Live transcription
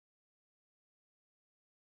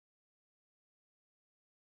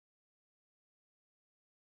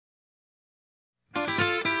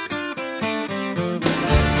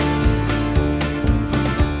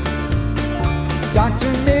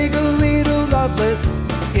Loveless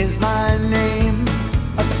is my name,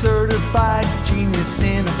 a certified genius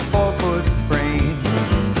in a 4-foot frame.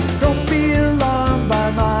 Don't be alarmed by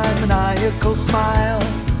my maniacal smile,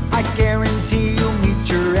 I guarantee you'll meet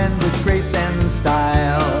your end with grace and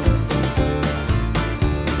style.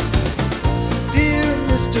 Dear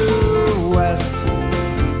Mr. West,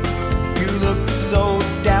 you look so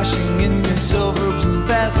dashing in your silver blue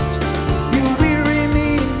vest. You weary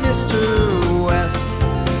me, Mr. West.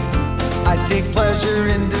 I take pleasure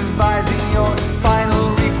in devising your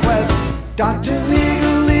final request. Dr.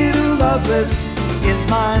 Miguelito Loveless is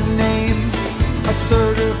my name, a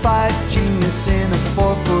certified genius in a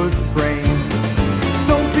 4-foot frame.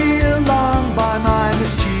 Don't be alarmed by my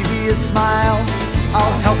mischievous smile,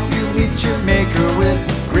 I'll help you meet your maker with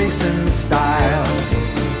grace and style.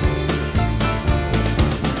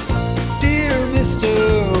 Dear Mr.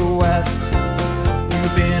 West,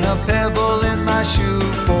 you've been a pebble in my shoe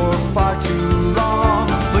for far too long.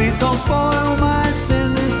 Please don't spoil my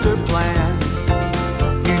sinister plan.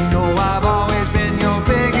 You know I've always been your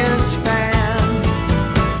biggest fan.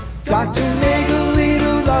 Dr.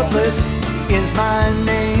 Miguelito Loveless is my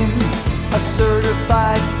name, a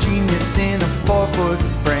certified genius in a 4-foot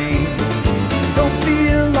frame. Don't be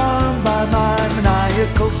alarmed by my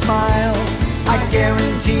maniacal smile, I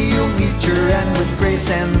guarantee you'll meet your end with grace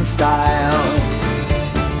and style.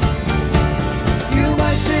 You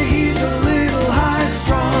might say he's a little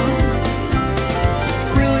high-strung,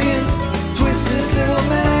 brilliant, twisted little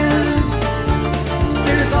man.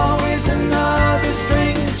 There's always another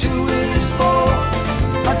string to his bow,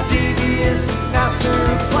 a devious master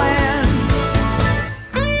plan.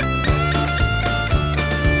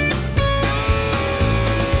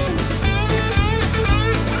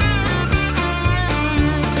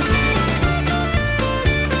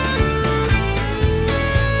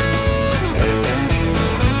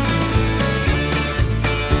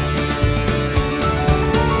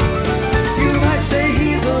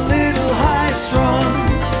 Strong,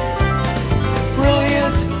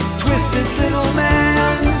 brilliant, twisted little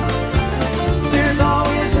man. There's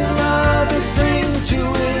always another string to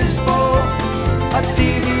his bow, a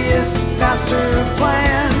devious master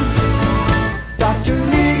plan. Dr.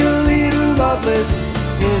 Miguelito Loveless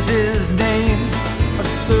is his name, a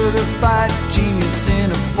certified genius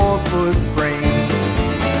in a 4-foot frame.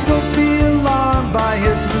 Don't be alarmed by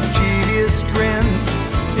his mischievous grin,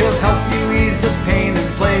 he'll help you ease the pain and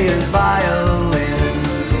play his violin.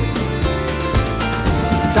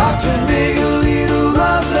 Dr. Miguelito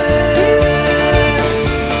Loveless,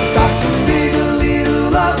 Dr. Miguelito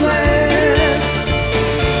Loveless,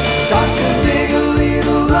 Dr. Miguelito